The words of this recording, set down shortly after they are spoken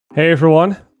Hey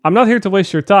everyone, I'm not here to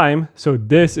waste your time, so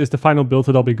this is the final build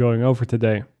that I'll be going over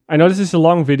today. I know this is a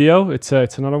long video, it's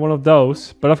another one of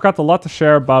those, but I've got a lot to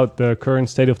share about the current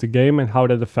state of the game and how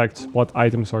that affects what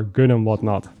items are good and what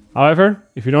not. However,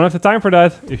 if you don't have the time for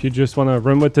that, if you just want to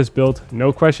run with this build,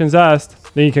 no questions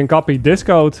asked, then you can copy this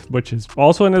code, which is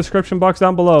also in the description box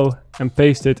down below, and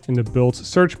paste it in the build's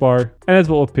search bar, and it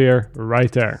will appear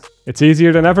right there. It's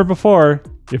easier than ever before.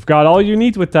 You've got all you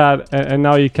need with that, and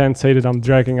now you can't say that I'm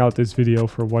dragging out this video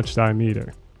for watch time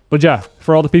either. But yeah,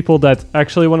 for all the people that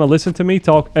actually want to listen to me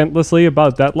talk endlessly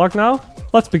about Deadlock now,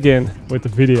 let's begin with the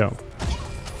video.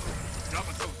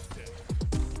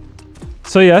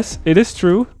 So yes, it is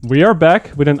true, we are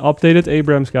back with an updated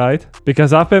Abrams guide,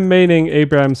 because I've been maining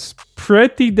Abrams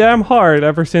pretty damn hard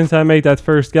ever since I made that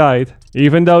first guide,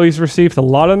 even though he's received a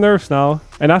lot of nerfs now,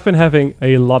 and I've been having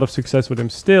a lot of success with him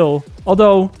still,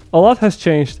 although a lot has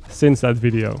changed since that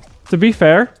video. To be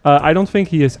fair, I don't think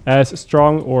he is as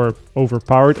strong or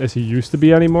overpowered as he used to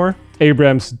be anymore.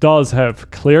 Abrams does have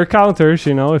clear counters,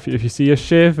 you know, if you see a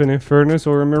Shiv, an Infernus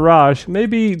or a Mirage,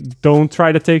 maybe don't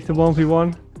try to take the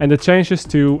 1v1. And the changes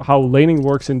to how laning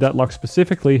works in Deadlock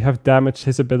specifically have damaged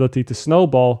his ability to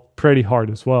snowball pretty hard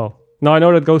as well. Now I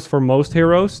know that goes for most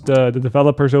heroes, the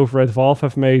developers over at Valve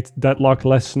have made Deadlock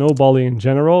less snowbally in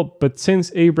general, but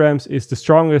since Abrams is the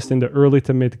strongest in the early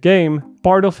to mid game,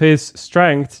 part of his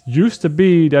strength used to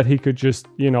be that he could just,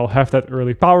 you know, have that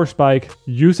early power spike,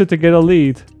 use it to get a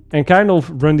lead, and kind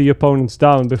of run the opponents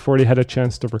down before they had a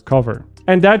chance to recover.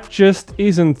 And that just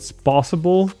isn't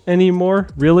possible anymore,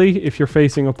 really, if you're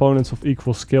facing opponents of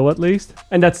equal skill at least.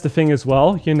 And that's the thing as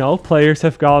well, you know, players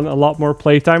have gotten a lot more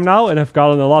playtime now and have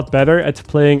gotten a lot better at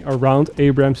playing around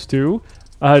Abrams too.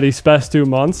 These past 2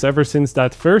 months, ever since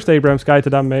that first Abrams guide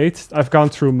that I made, I've gone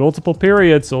through multiple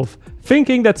periods of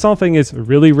thinking that something is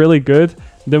really good,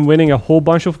 then winning a whole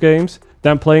bunch of games,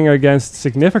 then playing against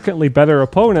significantly better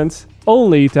opponents,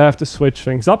 only to have to switch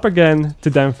things up again, to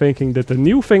then thinking that the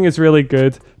new thing is really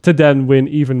good, to then win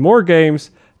even more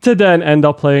games, to then end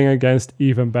up playing against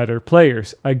even better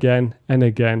players again and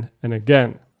again and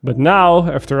again. But now,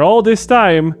 after all this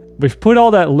time, we've put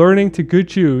all that learning to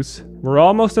good use. We're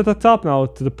almost at the top now,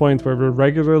 to the point where we're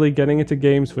regularly getting into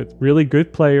games with really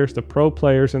good players, the pro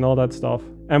players and all that stuff.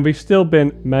 And we've still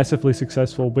been massively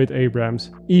successful with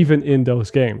Abrams, even in those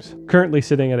games. Currently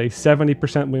sitting at a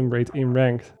 70% win rate in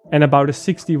ranked, and about a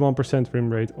 61% win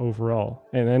rate overall.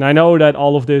 And I know that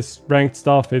all of this ranked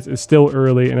stuff is still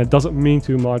early and it doesn't mean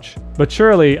too much, but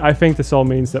surely I think this all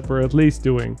means that we're at least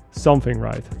doing something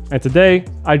right. And today,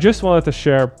 I just wanted to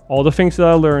share all the things that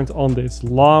I learned on this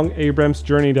long Abrams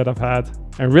journey that I've had,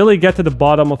 and really get to the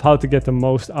bottom of how to get the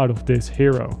most out of this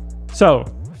hero. So,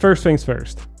 first things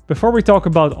first. Before we talk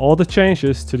about all the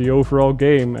changes to the overall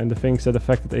game and the things that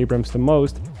affected Abrams the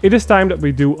most, it is time that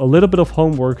we do a little bit of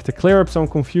homework to clear up some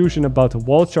confusion about the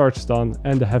wall charge stun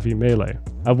and the heavy melee.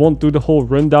 I won't do the whole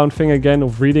rundown thing again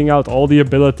of reading out all the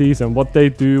abilities and what they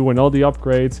do and all the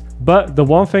upgrades, but the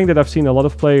one thing that I've seen a lot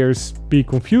of players be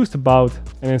confused about,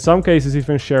 and in some cases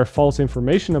even share false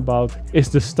information about, is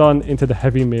the stun into the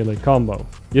heavy melee combo.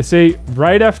 You see,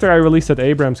 right after I released that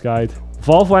Abrams guide,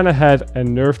 Valve went ahead and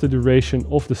nerfed the duration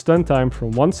of the stun time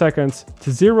from 1 second to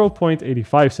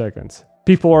 0.85 seconds.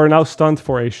 People are now stunned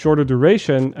for a shorter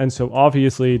duration, and so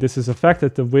obviously this has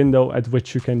affected the window at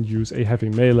which you can use a heavy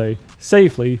melee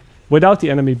safely without the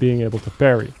enemy being able to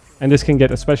parry. And this can get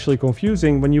especially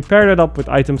confusing when you pair that up with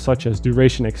items such as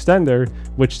Duration Extender,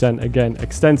 which then again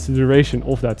extends the duration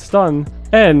of that stun,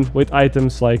 and with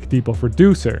items like Debuff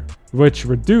Reducer, which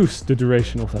reduce the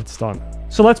duration of that stun.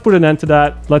 So let's put an end to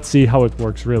that, let's see how it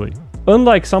works really.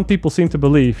 Unlike some people seem to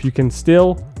believe, you can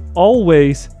still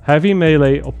always heavy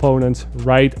melee opponents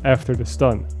right after the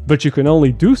stun. But you can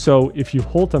only do so if you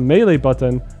hold the melee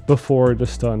button before the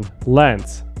stun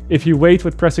lands. If you wait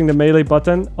with pressing the melee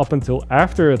button up until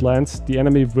after it lands, the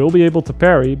enemy will be able to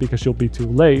parry because you'll be too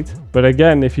late. But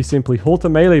again, if you simply hold the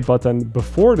melee button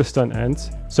before the stun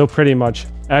ends, so pretty much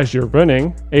as you're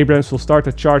running, Abrams will start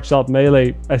to charge that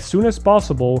melee as soon as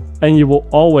possible, and you will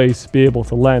always be able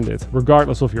to land it,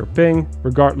 regardless of your ping,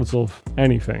 regardless of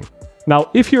anything.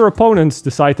 Now, if your opponents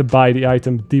decide to buy the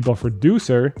item Debuff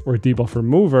Reducer or Debuff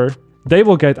Remover, they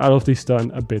will get out of the stun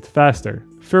a bit faster,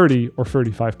 30 or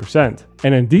 35%.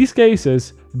 And in these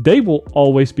cases, they will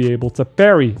always be able to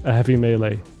parry a heavy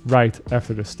melee right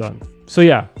after the stun. So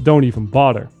yeah, don't even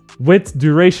bother. With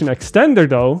Duration Extender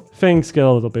though, things get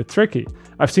a little bit tricky.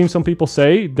 I've seen some people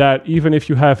say that even if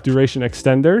you have Duration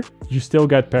Extender, you still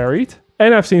get parried.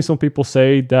 And I've seen some people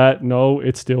say that no,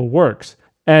 it still works.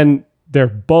 And they're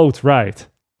both right.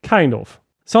 Kind of.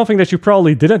 Something that you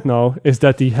probably didn't know is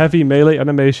that the heavy melee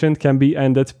animation can be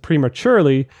ended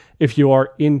prematurely if you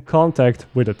are in contact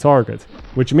with a target.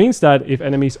 Which means that if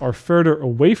enemies are further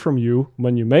away from you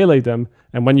when you melee them,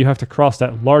 and when you have to cross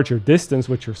that larger distance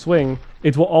with your swing,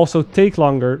 it will also take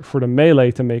longer for the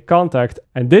melee to make contact.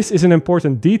 And this is an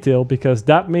important detail because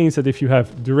that means that if you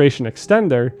have duration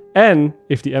extender and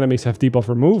if the enemies have debuff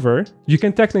remover, you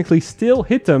can technically still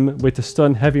hit them with the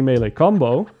stun heavy melee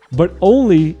combo, but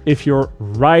only if you're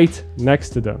right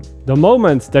next to them. The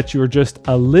moment that you're just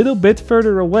a little bit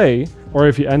further away, or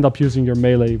if you end up using your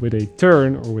melee with a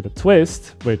turn or with a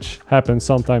twist, which happens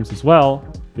sometimes as well,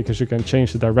 because you can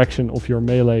change the direction of your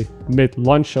melee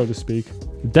mid-launch, so to speak,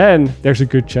 then there's a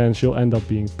good chance you'll end up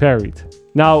being parried.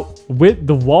 Now, with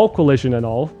the wall collision and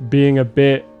all being a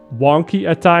bit wonky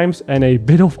at times and a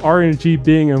bit of RNG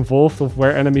being involved of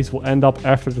where enemies will end up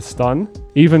after the stun,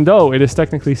 even though it is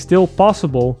technically still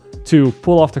possible to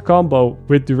pull off the combo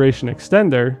with duration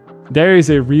extender, there is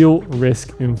a real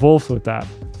risk involved with that.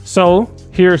 So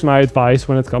here's my advice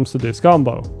when it comes to this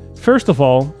combo. First of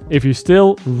all, if you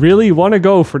still really want to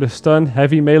go for the stun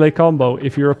heavy melee combo,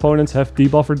 if your opponents have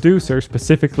debuff reducer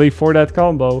specifically for that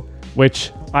combo,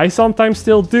 which I sometimes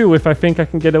still do if I think I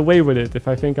can get away with it, if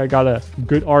I think I got a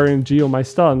good RNG on my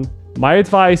stun, my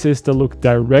advice is to look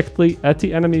directly at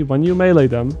the enemy when you melee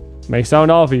them. May sound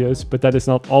obvious, but that is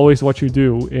not always what you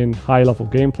do in high level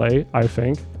gameplay, I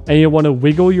think. And you want to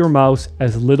wiggle your mouse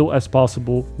as little as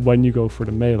possible when you go for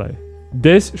the melee.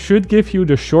 This should give you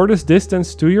the shortest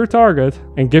distance to your target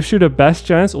and gives you the best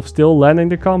chance of still landing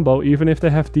the combo even if they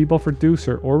have debuff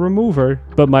reducer or remover.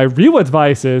 But my real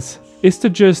advice is to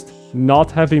just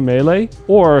not heavy melee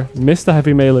or miss the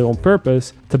heavy melee on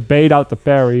purpose to bait out the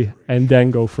parry and then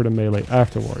go for the melee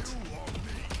afterwards.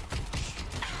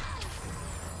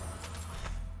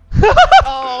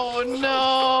 Oh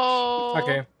no!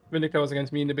 Okay, Vindicta was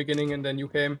against me in the beginning and then you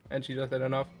came and she just had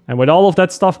enough. And with all of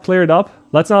that stuff cleared up,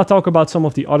 let's now talk about some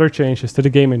of the other changes to the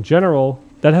game in general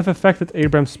that have affected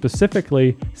Abrams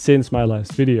specifically since my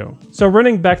last video. So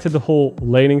running back to the whole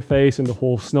laning phase and the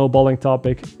whole snowballing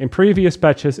topic, in previous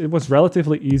patches it was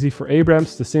relatively easy for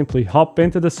Abrams to simply hop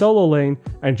into the solo lane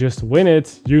and just win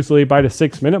it, usually by the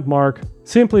 6-minute mark,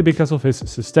 simply because of his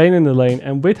sustain in the lane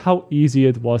and with how easy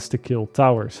it was to kill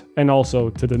towers, and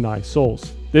also to deny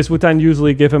souls. This would then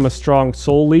usually give him a strong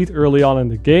soul lead early on in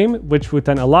the game, which would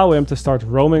then allow him to start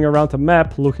roaming around the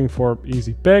map looking for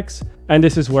easy picks, and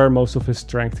this is where most of his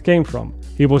strength came from.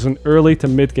 He was an early to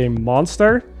mid-game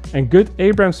monster, and good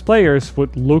Abrams players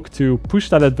would look to push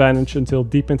that advantage until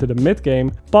deep into the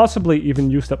mid-game, possibly even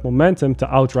use that momentum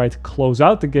to outright close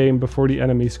out the game before the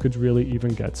enemies could really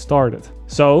even get started.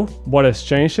 So, what has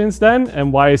changed since then,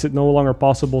 and why is it no longer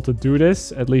possible to do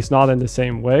this, at least not in the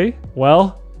same way?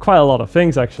 Well, quite a lot of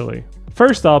things actually.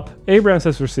 First up, Abrams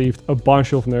has received a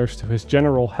bunch of nerfs to his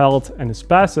general health and his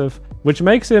passive, which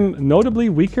makes him notably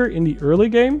weaker in the early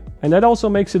game, and that also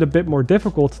makes it a bit more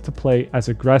difficult to play as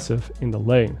aggressive in the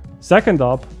lane. Second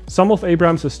up, some of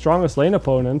Abrams' strongest lane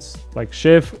opponents, like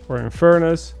Shiv or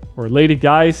Infernus or Lady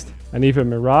Geist and even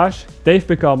Mirage, they've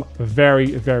become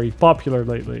very, very popular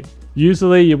lately.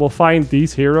 Usually you will find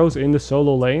these heroes in the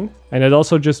solo lane, and it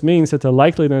also just means that the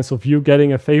likeliness of you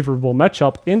getting a favorable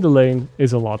matchup in the lane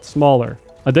is a lot smaller.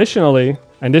 Additionally,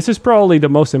 and this is probably the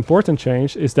most important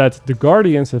change, is that the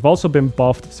Guardians have also been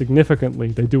buffed significantly.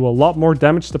 They do a lot more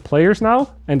damage to players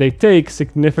now, and they take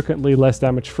significantly less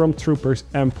damage from troopers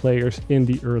and players in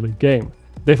the early game.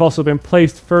 They've also been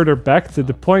placed further back to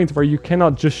the point where you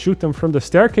cannot just shoot them from the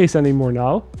staircase anymore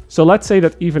now. So let's say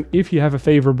that even if you have a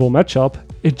favorable matchup,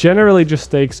 it generally just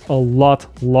takes a lot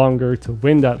longer to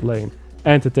win that lane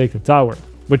and to take the tower.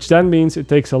 Which then means it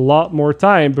takes a lot more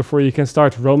time before you can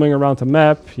start roaming around the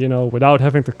map, you know, without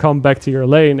having to come back to your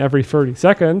lane every 30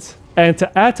 seconds. And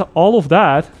to add to all of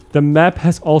that, the map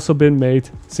has also been made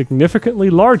significantly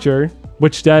larger,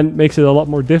 which then makes it a lot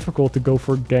more difficult to go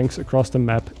for ganks across the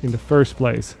map in the first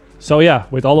place. So yeah,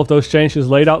 with all of those changes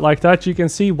laid out like that, you can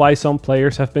see why some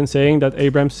players have been saying that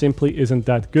Abrams simply isn't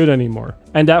that good anymore.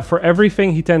 And that for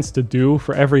everything he tends to do,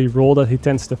 for every role that he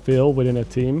tends to fill within a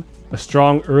team, a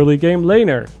strong early game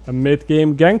laner, a mid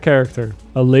game gank character,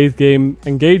 a late game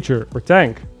engager or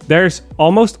tank, there's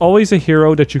almost always a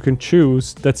hero that you can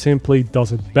choose that simply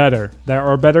does it better. There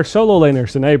are better solo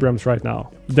laners than Abrams right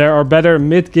now. There are better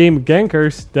mid-game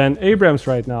gankers than Abrams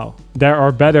right now. There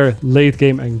are better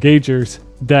late-game engagers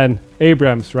than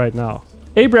Abrams right now.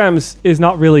 Abrams is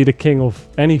not really the king of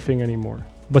anything anymore.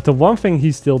 But the one thing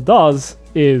he still does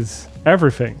is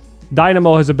everything.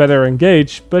 Dynamo has a better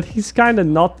engage, but he's kinda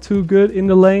not too good in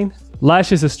the lane.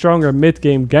 Lash is a stronger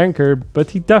mid-game ganker, but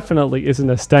he definitely isn't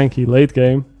as tanky late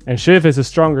game. And Shiv is a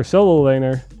stronger solo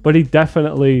laner, but he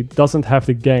definitely doesn't have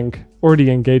the gank or the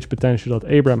engage potential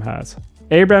that Abrams has.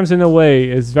 Abrams in a way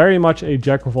is very much a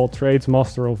jack of all trades,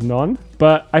 master of none,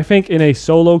 but I think in a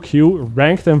solo queue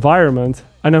ranked environment,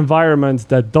 an environment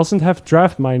that doesn't have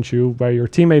draft, mind you, where your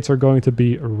teammates are going to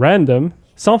be random,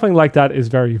 something like that is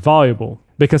very valuable,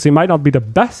 because he might not be the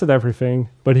best at everything,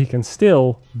 but he can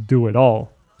still do it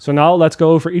all. So now let's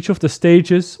go over each of the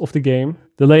stages of the game,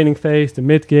 the laning phase, the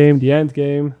mid game, the end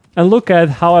game, and look at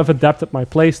how I've adapted my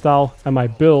playstyle and my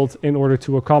build in order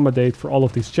to accommodate for all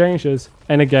of these changes,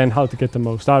 and again, how to get the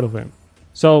most out of him.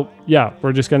 So yeah,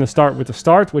 we're just going to start with the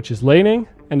start, which is laning.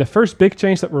 And the first big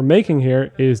change that we're making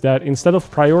here is that instead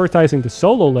of prioritizing the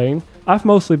solo lane, I've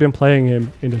mostly been playing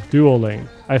him in the duo lane.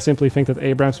 I simply think that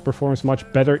Abrams performs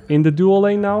much better in the duo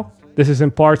lane now. This is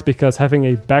in part because having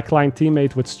a backline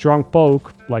teammate with strong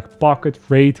poke, like Pocket,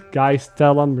 Raid, Geist,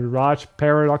 Talon, Mirage,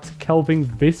 Paradox, Kelvin,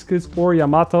 Viscous, or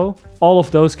Yamato, all of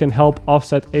those can help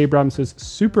offset Abrams'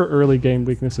 super early game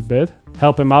weakness a bit,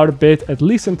 help him out a bit, at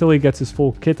least until he gets his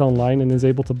full kit online and is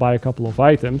able to buy a couple of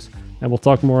items, and we'll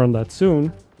talk more on that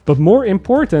soon. But more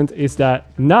important is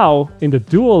that now, in the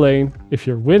duo lane, if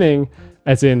you're winning,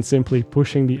 as in simply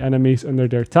pushing the enemies under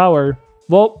their tower,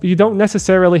 well, you don't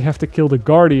necessarily have to kill the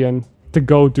Guardian to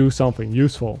go do something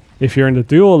useful. If you're in the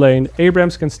duo lane,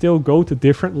 Abrams can still go to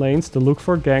different lanes to look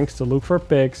for ganks, to look for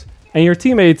picks, and your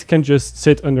teammate can just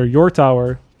sit under your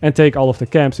tower and take all of the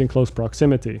camps in close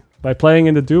proximity. By playing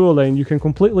in the duo lane, you can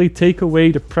completely take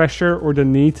away the pressure or the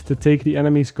need to take the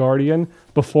enemy's Guardian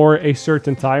before a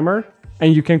certain timer,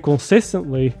 and you can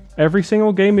consistently, every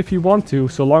single game if you want to,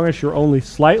 so long as you're only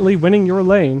slightly winning your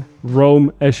lane,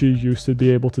 roam as you used to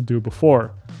be able to do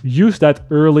before. Use that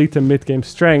early to mid game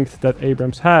strength that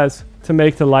Abrams has to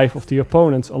make the life of the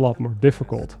opponents a lot more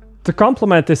difficult. To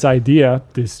complement this idea,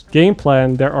 this game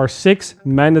plan, there are 6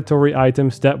 mandatory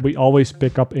items that we always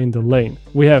pick up in the lane.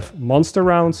 We have monster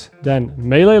rounds, then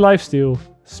melee lifesteal,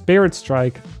 spirit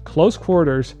strike, close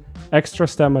quarters, extra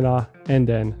stamina, and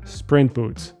then sprint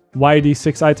boots. Why these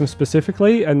 6 items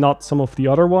specifically and not some of the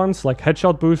other ones like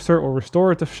headshot booster or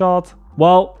restorative shot?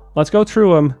 Well, let's go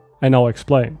through them and I'll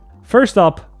explain. First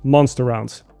up, monster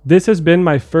rounds. This has been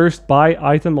my first buy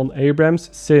item on Abrams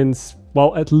since,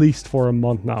 well, at least for a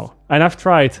month now. And I've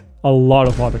tried a lot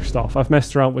of other stuff. I've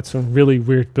messed around with some really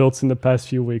weird builds in the past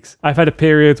few weeks. I've had a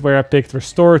period where I picked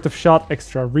restorative shot,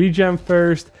 extra regen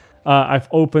first. I've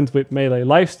opened with melee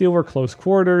lifesteal or close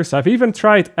quarters. I've even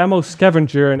tried ammo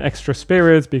scavenger and extra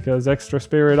spirit because extra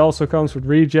spirit also comes with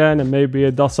regen and maybe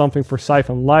it does something for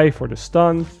siphon life or the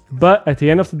stun. But at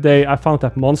the end of the day, I found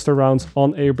that monster rounds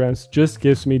on Abrams just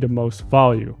gives me the most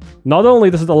value. Not only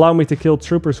does it allow me to kill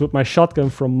troopers with my shotgun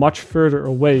from much further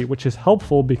away, which is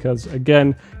helpful because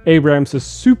again, Abrams'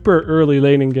 super early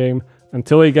laning game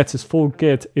until he gets his full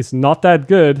kit is not that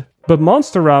good. But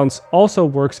monster rounds also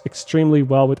works extremely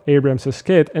well with Abrams'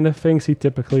 kit and the things he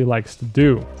typically likes to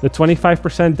do. The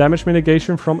 25% damage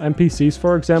mitigation from NPCs,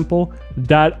 for example,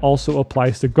 that also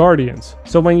applies to Guardians.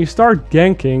 So when you start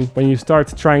ganking, when you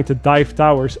start trying to dive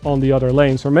towers on the other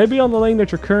lanes, or maybe on the lane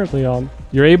that you're currently on,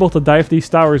 you're able to dive these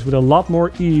towers with a lot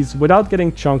more ease without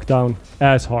getting chunked down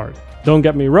as hard. Don't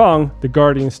get me wrong, the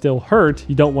Guardians still hurt,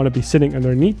 you don't want to be sitting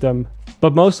underneath them.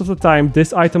 But most of the time,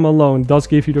 this item alone does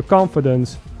give you the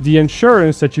confidence, the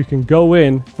assurance that you can go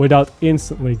in without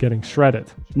instantly getting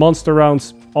shredded. Monster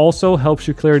rounds also helps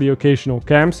you clear the occasional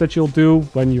camps that you'll do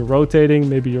when you're rotating.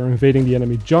 Maybe you're invading the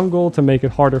enemy jungle to make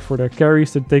it harder for their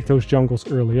carries to take those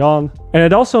jungles early on. And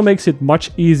it also makes it much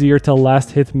easier to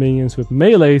last hit minions with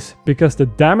melees because the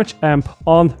damage amp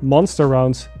on monster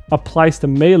rounds applies to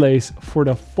melees for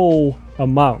the full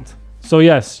amount. So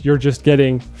yes, you're just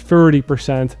getting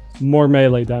 30% more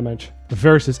melee damage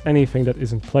versus anything that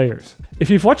isn't players.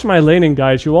 If you've watched my laning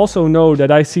guides, you also know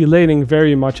that I see laning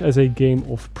very much as a game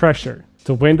of pressure.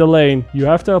 To win the lane, you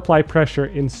have to apply pressure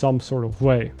in some sort of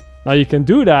way. Now you can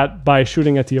do that by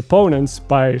shooting at the opponents,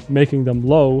 by making them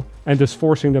low and just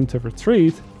forcing them to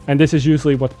retreat. And this is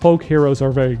usually what poke heroes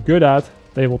are very good at.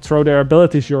 They will throw their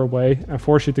abilities your way and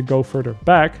force you to go further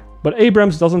back. But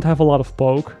Abrams doesn't have a lot of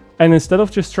poke. And instead of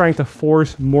just trying to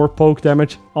force more poke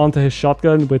damage onto his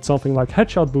shotgun with something like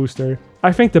headshot booster,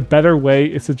 I think the better way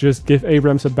is to just give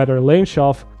Abrams a better lane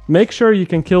shove, make sure you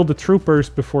can kill the troopers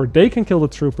before they can kill the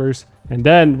troopers, and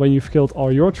then when you've killed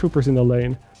all your troopers in the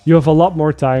lane, you have a lot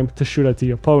more time to shoot at the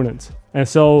opponent. And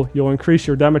so you'll increase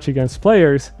your damage against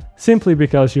players simply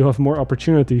because you have more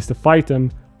opportunities to fight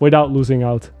them without losing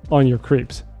out on your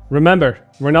creeps. Remember,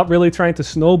 we're not really trying to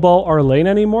snowball our lane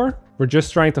anymore. We're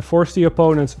just trying to force the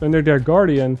opponents under their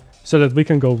Guardian so that we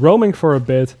can go roaming for a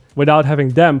bit without having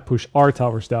them push our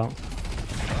towers down.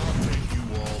 I'll take you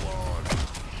all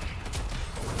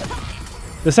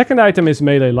The second item is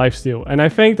melee lifesteal, and I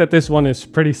think that this one is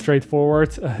pretty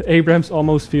straightforward. Abrams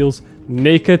almost feels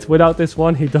naked without this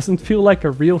one. He doesn't feel like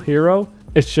a real hero.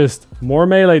 It's just more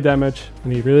melee damage,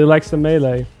 and he really likes the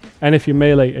melee. And if you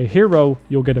melee a hero,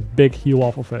 you'll get a big heal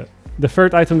off of it. The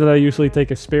third item that I usually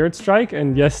take is Spirit Strike,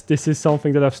 and yes, this is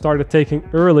something that I've started taking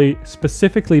early,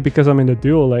 specifically because I'm in the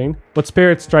dual lane. What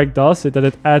Spirit Strike does is that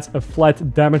it adds a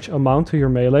flat damage amount to your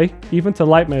melee, even to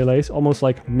light melees, almost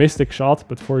like Mystic Shot,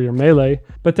 but for your melee.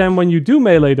 But then when you do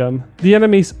melee them, the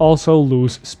enemies also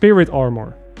lose Spirit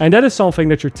Armor. And that is something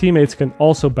that your teammates can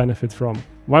also benefit from.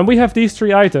 When we have these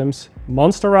three items,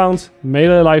 Monster Round,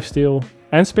 Melee Lifesteal,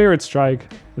 and Spirit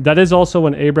Strike, that is also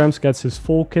when Abrams gets his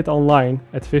full kit online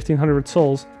at 1500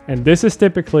 souls, and this is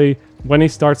typically when he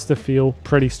starts to feel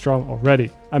pretty strong already.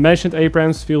 I mentioned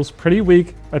Abrams feels pretty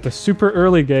weak at the super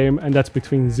early game, and that's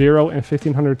between 0 and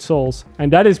 1500 souls,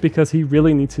 and that is because he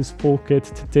really needs his full kit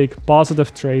to take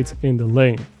positive trades in the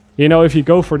lane. You know, if you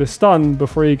go for the stun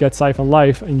before you get Siphon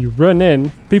Life and you run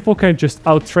in, people can just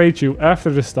out-trade you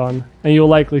after the stun, and you'll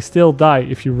likely still die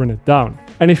if you run it down.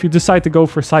 And if you decide to go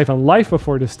for Siphon Life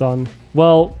before the stun,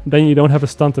 well, then you don't have a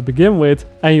stun to begin with,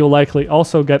 and you'll likely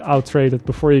also get out-traded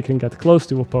before you can get close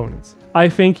to opponents. I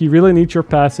think you really need your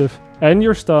passive and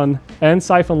your stun and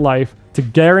Siphon Life to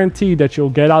guarantee that you'll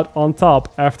get out on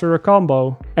top after a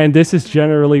combo, and this is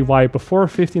generally why before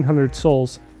 1500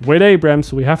 souls, with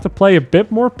Abrams, we have to play a bit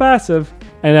more passive,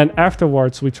 and then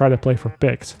afterwards we try to play for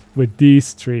picks with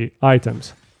these three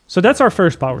items. So that's our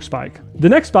first power spike. The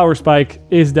next power spike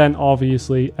is then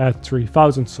obviously at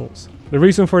 3000 souls. The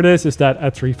reason for this is that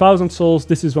at 3000 souls,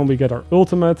 this is when we get our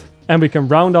ultimate, and we can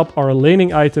round up our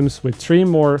laning items with 3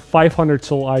 more 500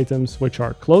 soul items, which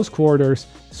are Close Quarters,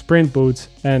 Sprint Boots,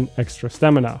 and Extra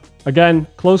Stamina. Again,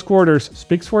 Close Quarters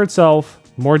speaks for itself,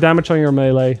 more damage on your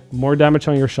melee, more damage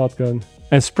on your shotgun,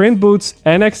 and Sprint Boots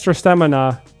and Extra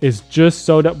Stamina is just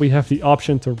so that we have the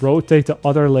option to rotate to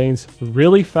other lanes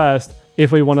really fast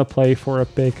if we want to play for a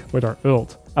pick with our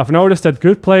ult. I've noticed that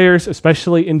good players,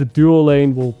 especially in the dual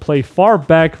lane, will play far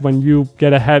back when you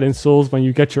get ahead in souls, when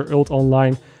you get your ult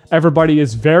online. Everybody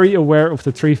is very aware of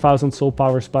the 3000 soul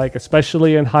power spike,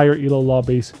 especially in higher elo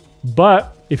lobbies.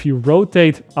 But if you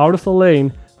rotate out of the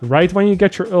lane right when you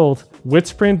get your ult with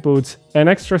Sprint Boots and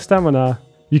Extra Stamina,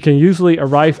 you can usually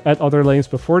arrive at other lanes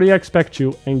before they expect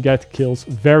you and get kills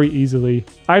very easily,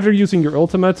 either using your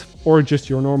ultimate or just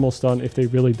your normal stun if they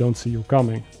really don't see you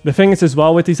coming. The thing is as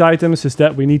well with these items is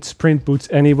that we need Sprint Boots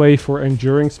anyway for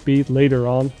enduring speed later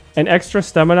on. And Extra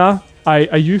Stamina,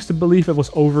 I used to believe it was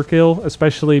overkill,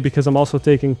 especially because I'm also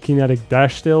taking Kinetic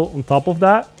Dash still on top of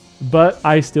that. But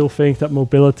I still think that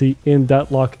mobility in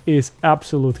Deadlock is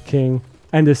absolute king.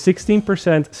 And the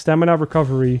 16% stamina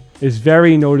recovery is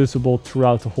very noticeable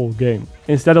throughout the whole game.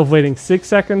 Instead of waiting 6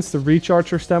 seconds to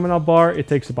recharge your stamina bar, it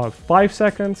takes about 5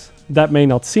 seconds. That may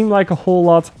not seem like a whole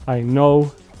lot, I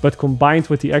know, but combined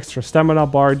with the extra stamina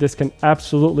bar, this can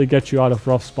absolutely get you out of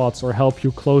rough spots or help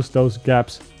you close those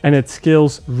gaps. And it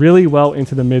scales really well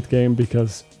into the mid game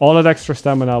because all that extra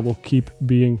stamina will keep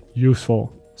being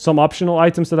useful. Some optional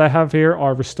items that I have here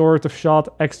are Restorative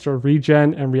Shot, Extra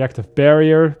Regen, and Reactive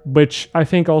Barrier, which I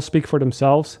think all speak for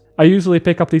themselves. I usually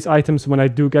pick up these items when I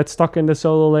do get stuck in the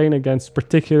solo lane against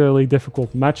particularly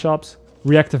difficult matchups.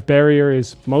 Reactive Barrier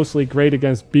is mostly great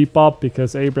against Bebop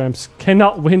because Abrams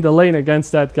cannot win the lane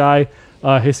against that guy.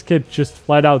 His kit just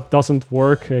flat out doesn't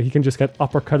work. He can just get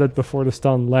uppercutted before the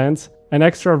stun lands. And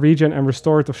Extra Regen and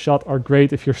Restorative Shot are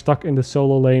great if you're stuck in the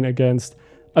solo lane against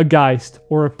a Geist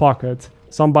or a Pocket.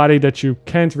 Somebody that you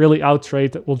can't really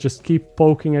out-trade that will just keep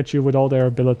poking at you with all their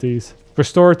abilities.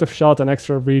 Restorative Shot and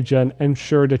Extra Regen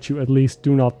ensure that you at least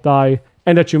do not die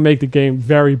and that you make the game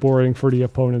very boring for the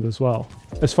opponent as well.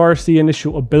 As far as the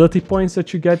initial ability points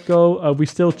that you get go, we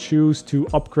still choose to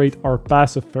upgrade our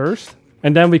passive first.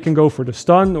 And then we can go for the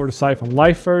stun or the Siphon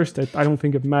Life first. I don't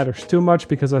think it matters too much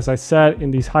because, as I said,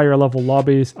 in these higher level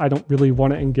lobbies, I don't really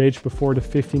want to engage before the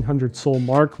 1500 soul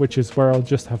mark, which is where I'll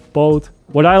just have both.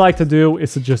 What I like to do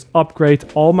is to just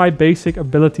upgrade all my basic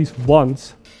abilities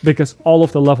once, because all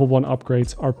of the level 1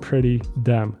 upgrades are pretty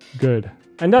damn good.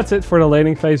 And that's it for the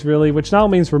laning phase really, which now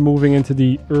means we're moving into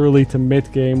the early to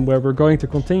mid game where we're going to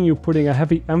continue putting a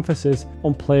heavy emphasis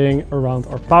on playing around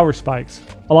our power spikes.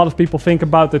 A lot of people think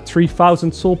about the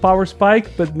 3000 soul power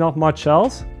spike, but not much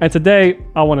else. And today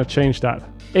I want to change that.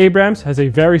 Abrams has a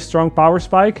very strong power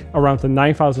spike around the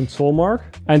 9000 soul mark.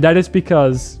 And that is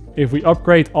because if we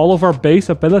upgrade all of our base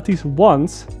abilities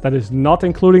once, that is not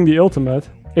including the ultimate,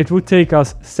 it would take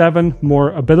us 7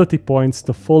 more ability points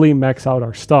to fully max out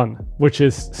our stun, which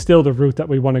is still the route that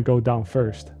we want to go down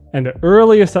first. And the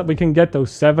earliest that we can get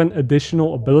those 7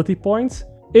 additional ability points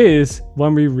is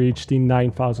when we reach the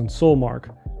 9,000 soul mark.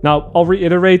 Now, I'll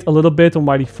reiterate a little bit on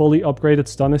why the fully upgraded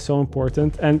stun is so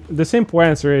important, and the simple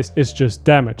answer is just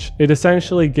damage. It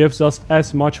essentially gives us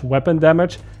as much weapon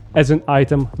damage as an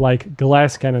item like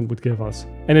Glass Cannon would give us.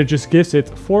 And it just gives it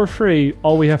for free.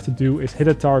 All we have to do is hit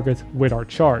a target with our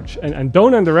charge. And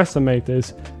don't underestimate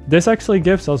this. This actually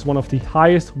gives us one of the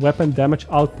highest weapon damage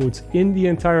outputs in the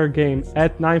entire game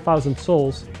at 9,000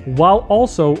 souls, while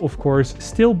also, of course,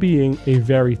 still being a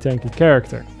very tanky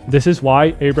character. This is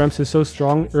why Abrams is so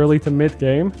strong early to mid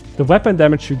game. The weapon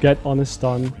damage you get on a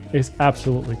stun is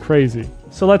absolutely crazy.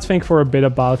 So let's think for a bit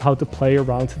about how to play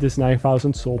around this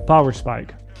 9,000 soul power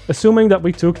spike. Assuming that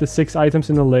we took the 6 items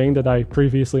in the lane that I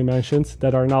previously mentioned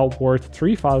that are now worth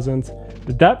 3,000,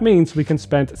 that means we can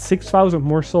spend 6,000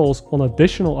 more souls on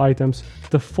additional items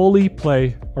to fully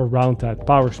play around that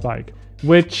power spike,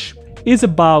 which is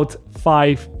about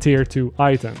 5 tier 2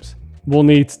 items. We'll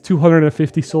need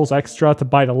 250 souls extra to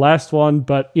buy the last one,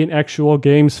 but in actual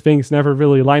games things never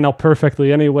really line up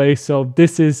perfectly anyway, so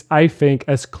this is, I think,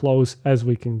 as close as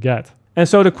we can get. And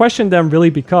so the question then really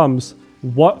becomes,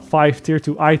 what 5 tier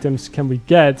 2 items can we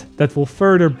get that will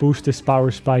further boost this power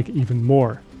spike even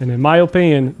more? And in my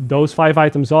opinion, those 5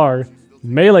 items are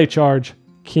melee charge,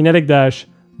 kinetic dash,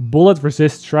 bullet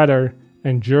resist shredder,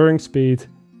 enduring speed,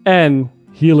 and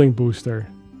healing booster.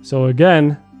 So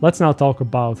again, let's now talk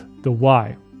about the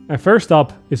why. And first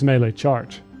up is melee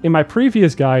charge. In my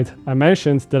previous guide, I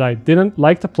mentioned that I didn't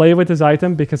like to play with this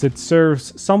item because it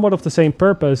serves somewhat of the same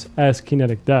purpose as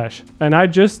Kinetic Dash. And I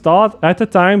just thought at the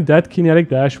time that Kinetic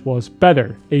Dash was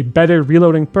better. A better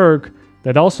reloading perk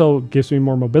that also gives me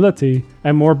more mobility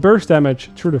and more burst damage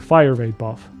through the fire rate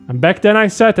buff. And back then I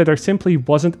said that there simply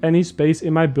wasn't any space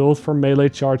in my build for melee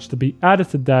charge to be added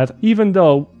to that, even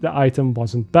though the item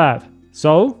wasn't bad.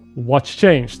 So, what's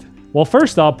changed? Well,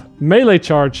 first up, melee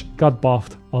charge got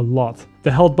buffed a lot.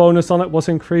 The health bonus on it was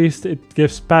increased, it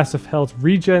gives passive health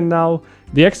regen now.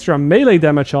 The extra melee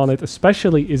damage on it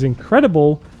especially is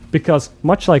incredible because,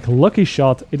 much like Lucky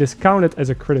Shot, it is counted as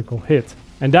a critical hit.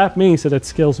 And that means that it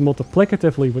scales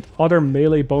multiplicatively with other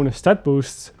melee bonus stat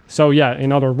boosts. So yeah,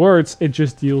 in other words, it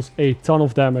just deals a ton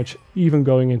of damage even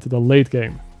going into the late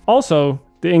game. Also,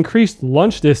 the increased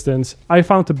launch distance I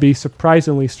found to be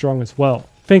surprisingly strong as well.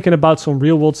 Thinking about some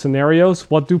real world scenarios,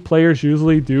 what do players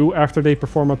usually do after they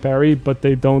perform a parry but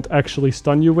they don't actually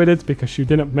stun you with it because you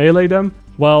didn't melee them?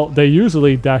 Well, they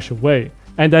usually dash away.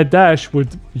 And that dash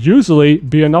would usually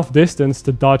be enough distance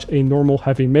to dodge a normal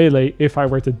heavy melee if I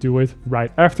were to do it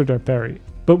right after their parry.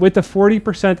 But with the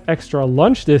 40% extra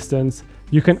launch distance,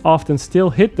 you can often still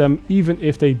hit them even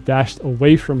if they dashed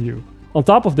away from you. On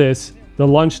top of this, the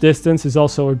launch distance is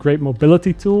also a great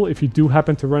mobility tool if you do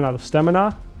happen to run out of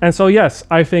stamina. And so yes,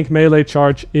 I think melee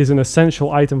charge is an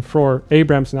essential item for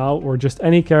Abrams now, or just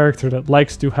any character that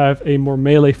likes to have a more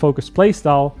melee focused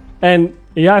playstyle. And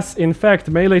yes, in fact,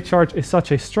 melee charge is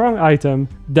such a strong item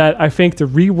that I think the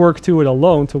rework to it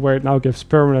alone, to where it now gives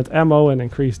permanent ammo and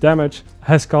increased damage,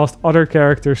 has caused other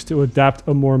characters to adapt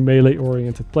a more melee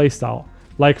oriented playstyle,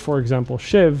 like for example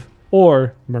Shiv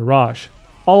or Mirage.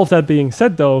 All of that being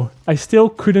said though, I still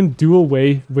couldn't do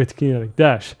away with Kinetic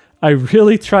Dash. I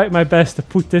really tried my best to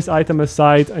put this item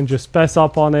aside and just pass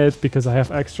up on it because I have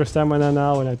extra stamina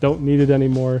now and I don't need it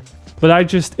anymore.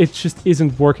 But it just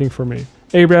isn't working for me.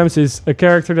 Abrams is a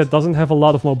character that doesn't have a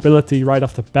lot of mobility right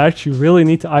off the bat. You really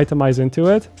need to itemize into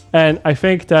it. And I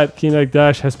think that Kinetic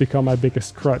Dash has become my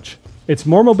biggest crutch. It's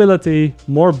more mobility,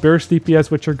 more burst DPS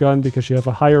with your gun because you have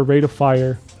a higher rate of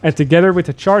fire. And together with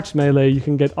the charged melee, you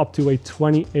can get up to a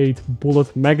 28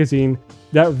 bullet magazine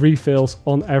that refills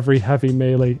on every heavy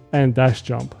melee and dash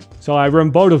jump. So I run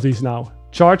both of these now,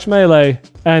 charged melee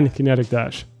and Kinetic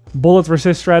Dash. Bullet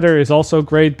resist shredder is also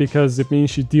great because it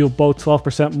means you deal both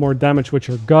 12% more damage with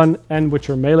your gun and with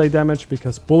your melee damage,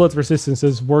 because bullet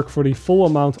resistances work for the full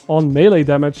amount on melee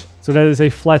damage. So that is a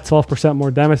flat 12%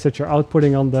 more damage that you're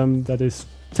outputting on them. That is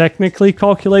technically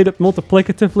calculated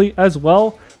multiplicatively as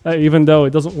well, even though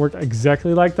it doesn't work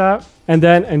exactly like that. And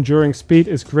then enduring speed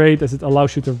is great as it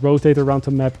allows you to rotate around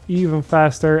the map even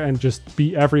faster and just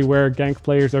be everywhere, gank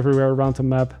players everywhere around the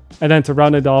map. And then to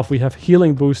round it off, we have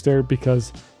healing booster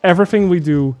because everything we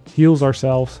do heals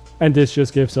ourselves, and this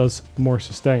just gives us more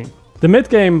sustain. The mid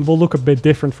game will look a bit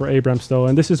different for Abrams though,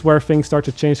 and this is where things start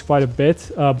to change quite a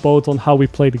bit, both on how we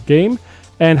play the game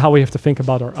and how we have to think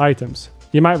about our items.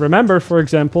 You might remember, for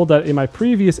example, that in my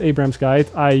previous Abrams guide,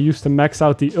 I used to max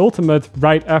out the ultimate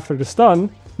right after the stun,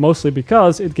 mostly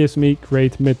because it gives me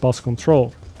great mid-boss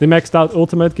control. The maxed out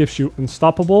ultimate gives you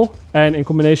unstoppable, and in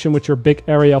combination with your big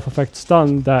area of effect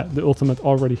stun that the ultimate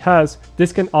already has,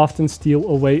 this can often steal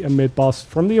away a mid-boss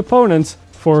from the opponents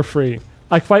for free.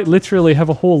 I quite literally have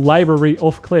a whole library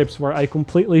of clips where I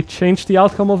completely changed the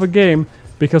outcome of a game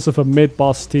because of a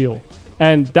mid-boss steal.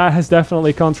 And that has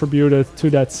definitely contributed to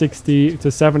that 60 to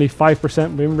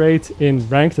 75% win rate in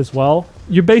ranked as well.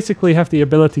 You basically have the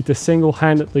ability to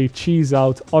single-handedly cheese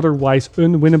out otherwise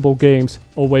unwinnable games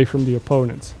away from the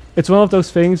opponents. It's one of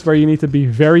those things where you need to be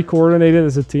very coordinated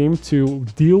as a team to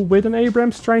deal with an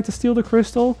Abrams trying to steal the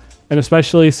crystal. And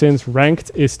especially since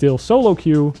ranked is still solo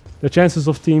queue, the chances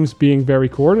of teams being very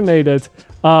coordinated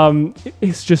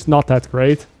is just not that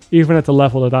great, even at the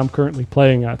level that I'm currently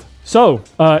playing at. So,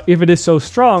 if it is so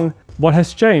strong, what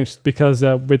has changed? Because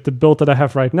with the build that I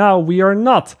have right now, we are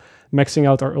not maxing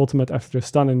out our ultimate after the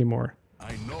stun anymore.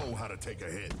 I know how to take a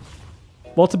hit.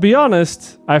 Well, to be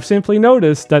honest, I've simply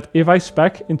noticed that if I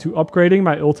spec into upgrading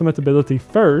my ultimate ability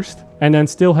first, and then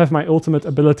still have my ultimate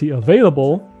ability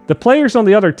available, the players on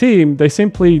the other team, they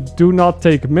simply do not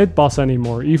take mid-boss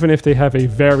anymore, even if they have a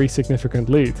very significant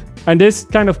lead. And this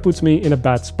kind of puts me in a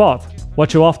bad spot.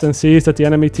 What you often see is that the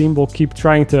enemy team will keep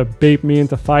trying to bait me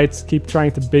into fights, keep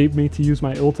trying to bait me to use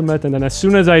my ultimate, and then as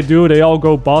soon as I do, they all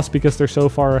go boss because they're so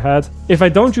far ahead. If I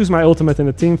don't use my ultimate in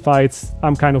the team fights,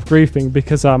 I'm kind of griefing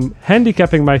because I'm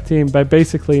handicapping my team by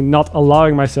basically not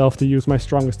allowing myself to use my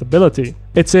strongest ability.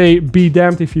 It's a be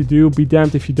damned if you do, be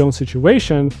damned if you don't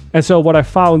situation. And so what I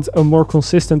found a more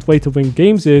consistent way to win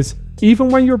games is, even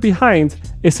when you're behind,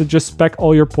 is to just spec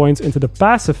all your points into the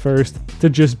passive first to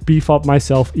just beef up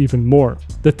myself even more.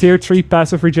 The tier 3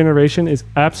 passive regeneration is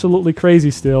absolutely crazy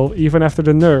still, even after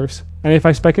the nerfs. And if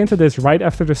I spec into this right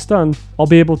after the stun, I'll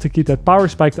be able to keep that power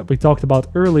spike that we talked about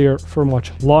earlier for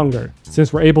much longer,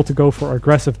 since we're able to go for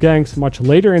aggressive ganks much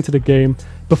later into the game,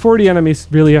 before the enemies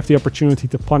really have the opportunity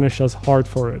to punish us hard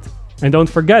for it. And don't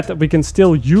forget that we can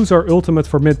still use our ultimate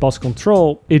for mid-boss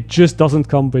control, it just doesn't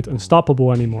come with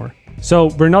unstoppable anymore. So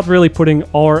we're not really putting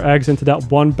all our eggs into that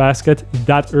one basket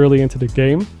that early into the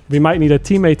game. We might need a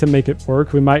teammate to make it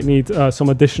work. We might need some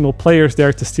additional players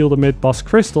there to steal the mid-boss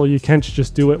crystal. You can't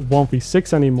just do it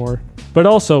 1v6 anymore. But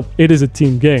also, it is a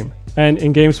team game. And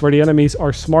in games where the enemies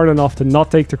are smart enough to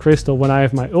not take the crystal when I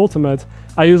have my ultimate,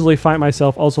 I usually find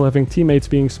myself also having teammates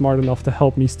being smart enough to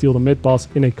help me steal the mid-boss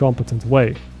in a competent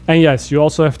way. And yes, you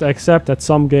also have to accept that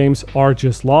some games are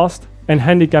just lost, and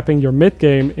handicapping your mid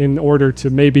game in order to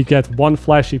maybe get one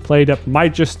flashy play that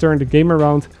might just turn the game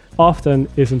around often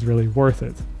isn't really worth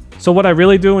it. So what I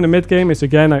really do in the mid game is,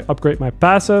 again, I upgrade my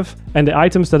passive, and the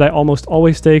items that I almost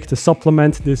always take to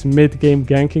supplement this mid game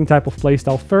ganking type of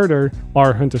playstyle further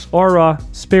are Hunter's Aura,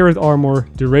 Spirit Armor,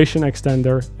 Duration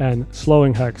Extender, and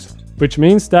Slowing Hex. Which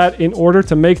means that in order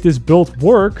to make this build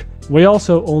work, we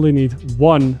also only need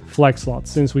one flex slot,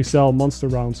 since we sell monster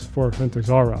rounds for Hunter's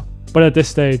Aura. But at this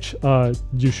stage,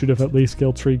 you should have at least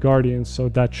killed 3 Guardians, so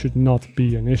that should not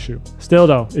be an issue. Still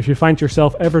though, if you find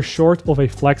yourself ever short of a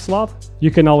flex slot,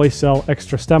 you can always sell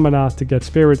extra stamina to get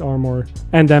Spirit Armor,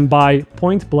 and then buy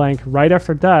point blank right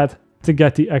after that to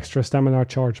get the extra stamina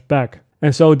charge back.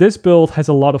 And so this build has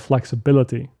a lot of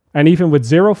flexibility. And even with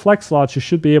 0 flex slots, you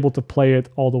should be able to play it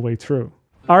all the way through.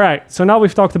 Alright, so now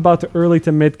we've talked about the early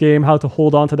to mid game, how to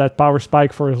hold on to that power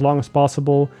spike for as long as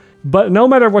possible. But no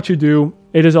matter what you do,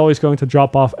 it is always going to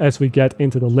drop off as we get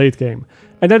into the late game.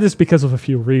 And that is because of a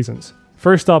few reasons.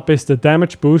 First up is the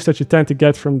damage boost that you tend to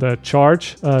get from the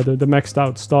charge, the maxed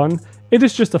out stun. It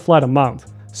is just a flat amount.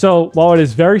 So while it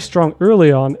is very strong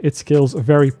early on, it scales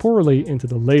very poorly into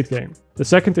the late game. The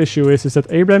second issue is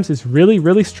that Abrams is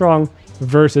really strong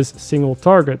versus single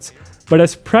targets, but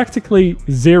has practically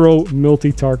 0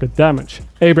 multi-target damage.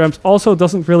 Abrams also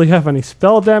doesn't really have any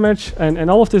spell damage, and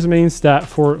all of this means that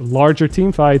for larger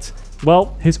team fights,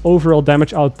 well, his overall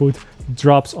damage output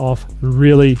drops off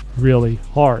really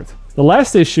hard. The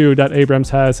last issue that Abrams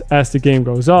has as the game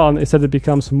goes on is that it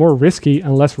becomes more risky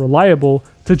and less reliable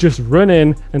to just run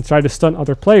in and try to stun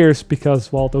other players,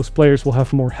 because, well, those players will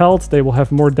have more health, they will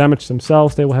have more damage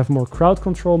themselves, they will have more crowd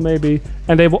control maybe,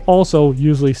 and they will also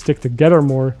usually stick together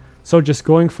more. So just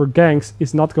going for ganks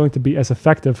is not going to be as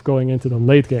effective going into the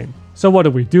late game. So what do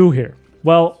we do here?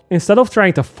 Well, instead of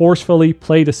trying to forcefully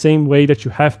play the same way that you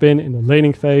have been in the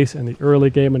laning phase and the early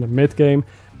game and the mid game,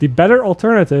 the better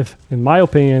alternative, in my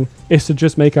opinion, is to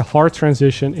just make a hard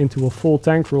transition into a full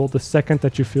tank role the second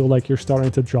that you feel like you're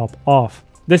starting to drop off.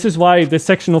 This is why this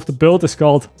section of the build is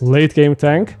called late game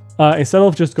tank. Instead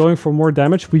of just going for more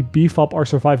damage, we beef up our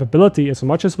survivability as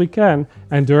much as we can,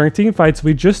 and during teamfights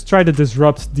we just try to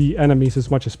disrupt the enemies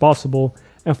as much as possible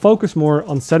and focus more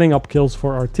on setting up kills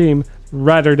for our team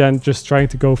rather than just trying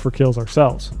to go for kills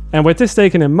ourselves. And with this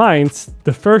taken in mind,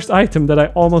 the first item that I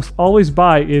almost always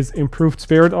buy is improved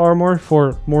spirit armor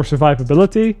for more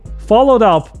survivability, followed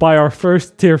up by our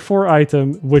first tier 4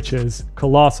 item, which is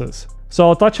Colossus. So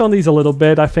I'll touch on these a little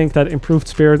bit. I think that improved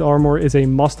spirit armor is a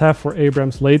must-have for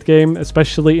Abrams late game,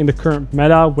 especially in the current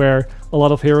meta where a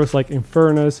lot of heroes like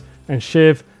Infernus and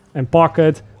Shiv and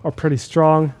Pocket are pretty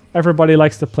strong. Everybody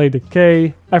likes to play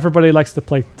Decay, everybody likes to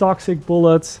play Toxic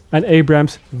Bullets, and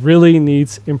Abrams really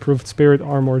needs improved spirit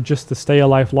armor just to stay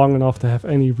alive long enough to have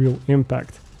any real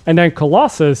impact. And then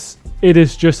Colossus, it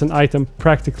is just an item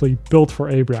practically built for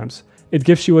Abrams. It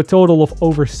gives you a total of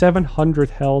over 700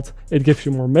 health, it gives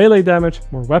you more melee damage,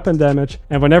 more weapon damage,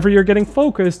 and whenever you're getting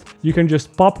focused, you can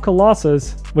just pop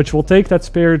Colossus, which will take that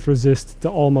spirit resist to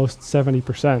almost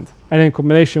 70%. And in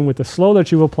combination with the slow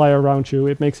that you apply around you,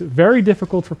 it makes it very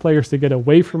difficult for players to get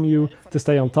away from you, to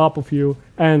stay on top of you,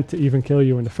 and to even kill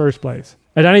you in the first place.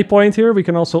 At any point here, we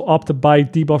can also opt to buy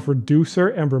Debuff Reducer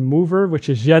and Remover, which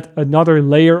is yet another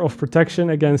layer of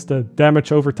protection against the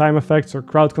damage over time effects or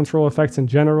crowd control effects in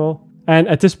general. And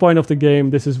at this point of the game,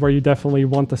 this is where you definitely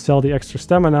want to sell the extra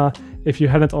stamina, if you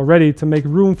hadn't already, to make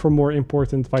room for more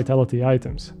important vitality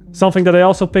items. Something that I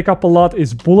also pick up a lot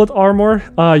is bullet armor.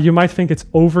 You might think it's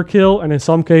overkill, and in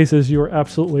some cases you're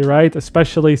absolutely right,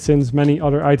 especially since many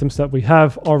other items that we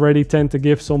have already tend to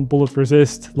give some bullet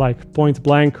resist, like point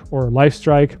blank or life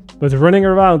strike. But running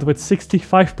around with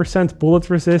 65% bullet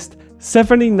resist,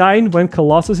 79 when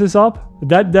Colossus is up,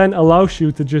 that then allows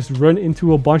you to just run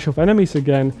into a bunch of enemies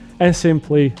again and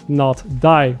simply not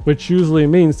die, which usually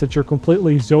means that you're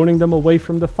completely zoning them away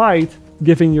from the fight,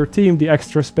 giving your team the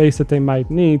extra space that they might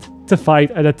need to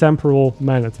fight at a temporal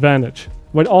man advantage.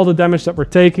 With all the damage that we're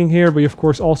taking here, we of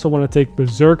course also want to take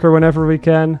Berserker whenever we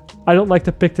can. I don't like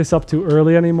to pick this up too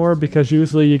early anymore, because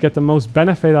usually you get the most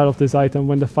benefit out of this item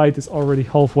when the fight is already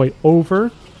halfway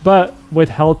over. But with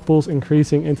health pools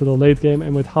increasing into the late game,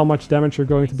 and with how much damage you're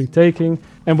going to be taking,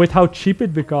 and with how cheap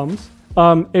it becomes,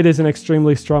 it is an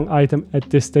extremely strong item at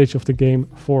this stage of the game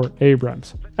for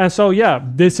Abrams. And so yeah,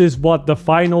 this is what the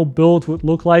final build would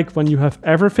look like when you have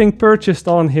everything purchased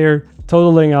on here,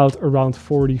 totaling out around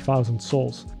 40,000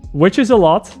 souls. Which is a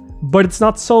lot, but it's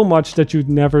not so much that you'd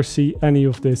never see any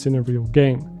of this in a real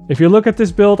game. If you look at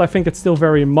this build, I think it's still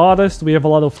very modest. We have a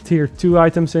lot of tier 2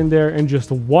 items in there and just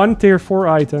one tier 4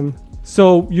 item.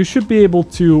 So you should be able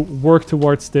to work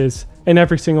towards this in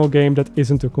every single game that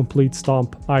isn't a complete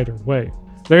stomp either way.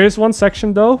 There is one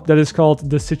section though that is called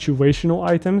the situational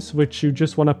items, which you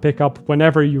just want to pick up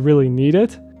whenever you really need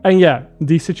it. And yeah,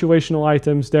 these situational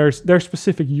items, there's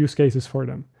specific use cases for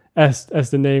them, as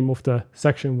the name of the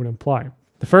section would imply.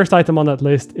 The first item on that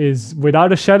list is,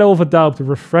 without a shadow of a doubt,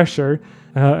 Refresher.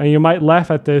 And you might laugh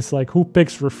at this, like, who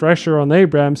picks Refresher on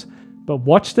Abrams? But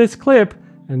watch this clip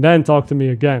and then talk to me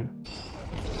again.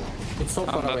 It's so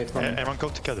far away from me. Everyone go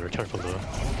together, careful though. You're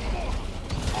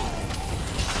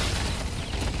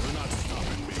not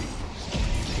stopping me.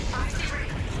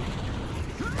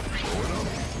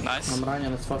 Nice. I'm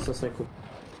running as fast as I could.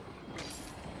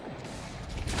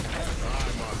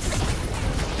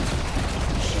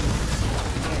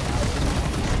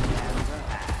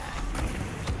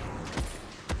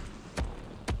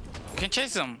 You can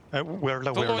chase them. We're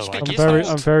low, Go we're low. speak.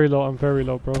 I'm very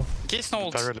low, bro. Get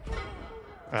snowed.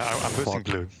 I'm boosting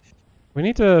blue. We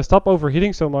need to stop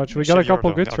overheating so much. We got a Shit, you're couple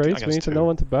low. good I trades. We guess need to two. know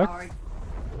when to back.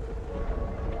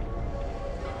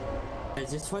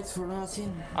 Is this fight for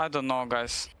nothing? I don't know,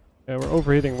 guys. Yeah, we're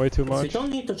overheating way too We much.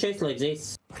 don't need to chase like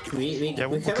this. We Yeah,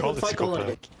 we have call to it fight scope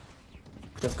already. back.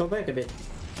 Just go back a bit.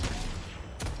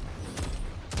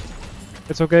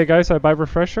 It's okay, guys. I buy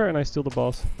Refresher and I steal the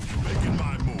boss. Making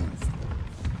my move.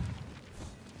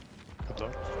 Up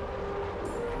there.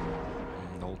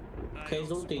 Okay, he's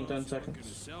ulti in 10 seconds.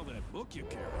 Sell that book you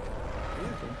carry.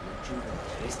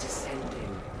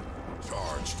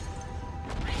 Charged.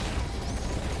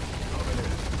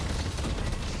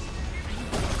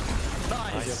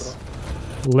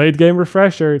 Late game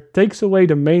Refresher takes away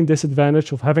the main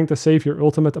disadvantage of having to save your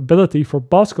ultimate ability for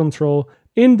boss control,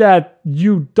 in that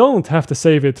you don't have to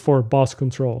save it for boss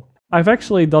control. I've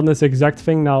actually done this exact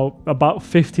thing now about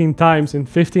 15 times in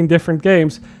 15 different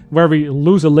games, where we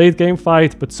lose a late game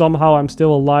fight but somehow I'm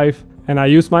still alive, and I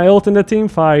use my ult in the team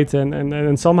fight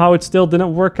and somehow it still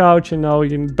didn't work out, you know,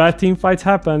 bad team fights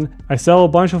happen. I sell a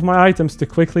bunch of my items to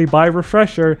quickly buy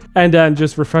Refresher and then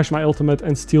just refresh my ultimate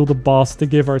and steal the boss to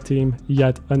give our team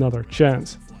yet another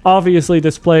chance. Obviously,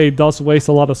 this play does waste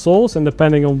a lot of souls, and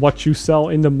depending on what you sell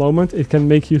in the moment, it can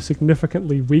make you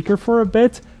significantly weaker for a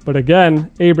bit. But again,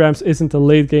 Abrams isn't a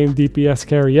late game DPS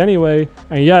carry anyway.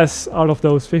 And yes, out of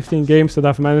those 15 games that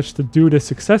I've managed to do this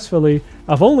successfully,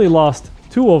 I've only lost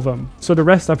 2 of them. So the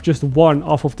rest I've just won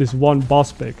off of this one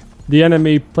boss pick. The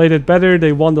enemy played it better,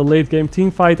 they won the late game team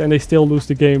fight, and they still lose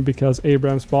the game because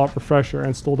Abrams bought Refresher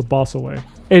and stole the boss away.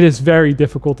 It is very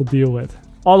difficult to deal with.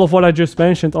 All of what I just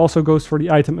mentioned also goes for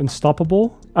the item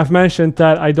Unstoppable. I've mentioned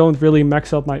that I don't really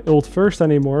max out my ult first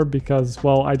anymore because,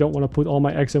 well, I don't want to put all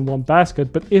my eggs in one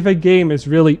basket. But if a game is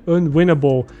really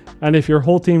unwinnable and if your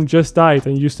whole team just died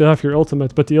and you still have your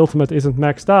ultimate, but the ultimate isn't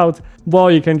maxed out,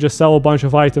 well, you can just sell a bunch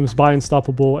of items, buy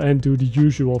Unstoppable, and do the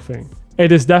usual thing.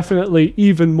 It is definitely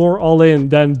even more all-in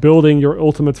than building your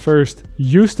ultimate first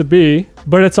used to be,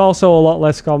 but it's also a lot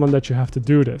less common that you have to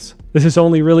do this. This is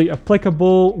only really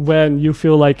applicable when you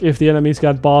feel like if the enemies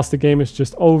get bossed, the game is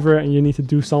just over and you need to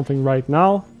do something right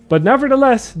now. But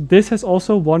nevertheless, this has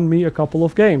also won me a couple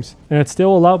of games, and it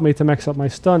still allowed me to max up my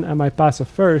stun and my passive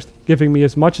first, giving me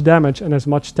as much damage and as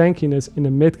much tankiness in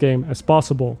the mid game as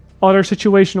possible. Other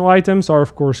situational items are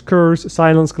of course Curse,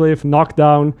 Silence Glyph,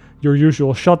 Knockdown, your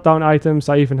usual shutdown items.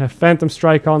 I even have Phantom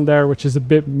Strike on there, which is a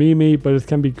bit memey, but it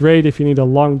can be great if you need a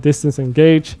long distance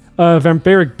engage.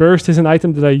 Vampiric Burst is an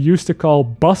item that I used to call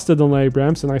busted on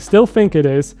Abrams, and I still think it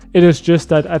is. It is just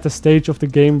that at the stage of the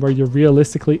game where you're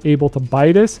realistically able to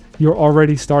buy this, you're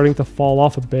already starting to fall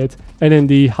off a bit, and in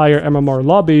the higher MMR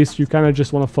lobbies, you kind of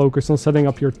just want to focus on setting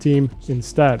up your team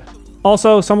instead.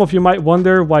 Also, some of you might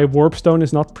wonder why Warpstone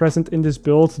is not present in this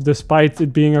build, despite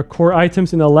it being a core item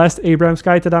in the last Abrams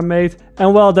guide that I made.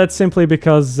 And well, that's simply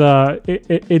because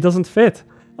it doesn't fit.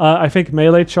 I think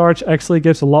Melee Charge actually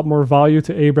gives a lot more value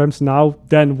to Abrams now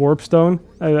than Warpstone.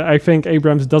 I think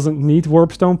Abrams doesn't need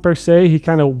Warpstone per se. He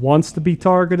kind of wants to be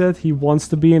targeted. He wants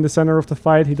to be in the center of the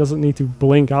fight. He doesn't need to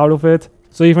blink out of it.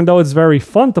 So even though it's very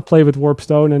fun to play with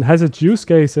Warpstone and has its use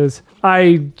cases,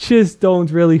 I just don't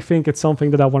really think it's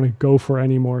something that I want to go for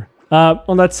anymore.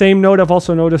 On that same note, I've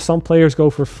also noticed some players go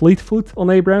for Fleetfoot on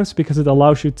Abrams because it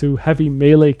allows you to heavy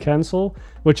melee cancel,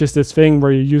 which is this thing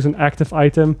where you use an active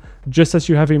item just as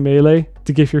you heavy melee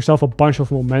to give yourself a bunch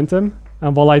of momentum.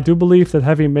 And while I do believe that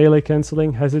heavy melee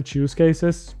canceling has its use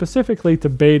cases, specifically to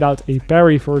bait out a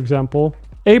parry, for example,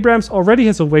 Abrams already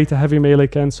has a way to heavy melee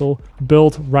cancel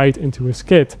built right into his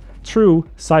kit, through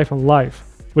Siphon Life,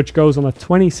 which goes on a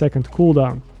 20-second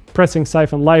cooldown. Pressing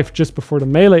Siphon Life just before the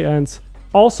melee ends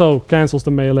also cancels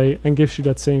the melee and gives you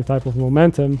that same type of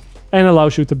momentum and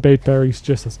allows you to bait parries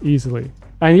just as easily.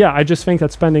 And yeah, I just think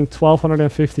that spending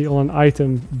 1250 on an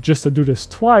item just to do this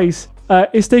twice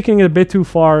is taking it a bit too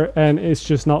far, and it's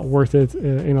just not worth it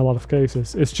in a lot of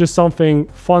cases. It's just something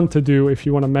fun to do if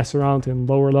you want to mess around in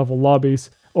lower level lobbies,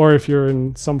 or if you're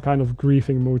in some kind of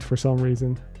griefing mood for some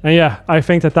reason. And yeah, I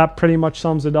think that pretty much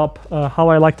sums it up. How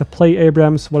I like to play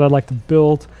Abrams, what I like to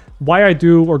build, why I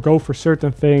do or go for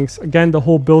certain things. Again, the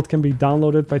whole build can be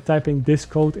downloaded by typing this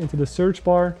code into the search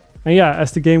bar. And yeah,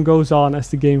 as the game goes on, as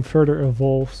the game further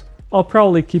evolves, I'll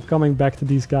probably keep coming back to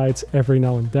these guides every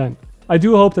now and then. I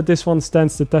do hope that this one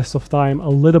stands the test of time a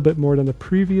little bit more than the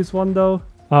previous one though.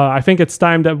 I think it's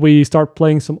time that we start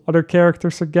playing some other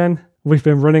characters again. We've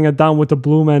been running it down with the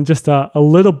Blue Man just a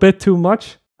little bit too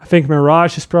much. I think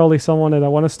Mirage is probably someone that I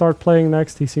want to start playing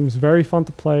next. He seems very fun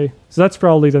to play. So that's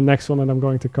probably the next one that I'm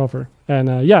going to cover.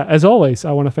 And yeah, as always,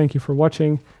 I want to thank you for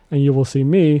watching, and you will see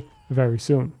me very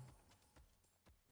soon.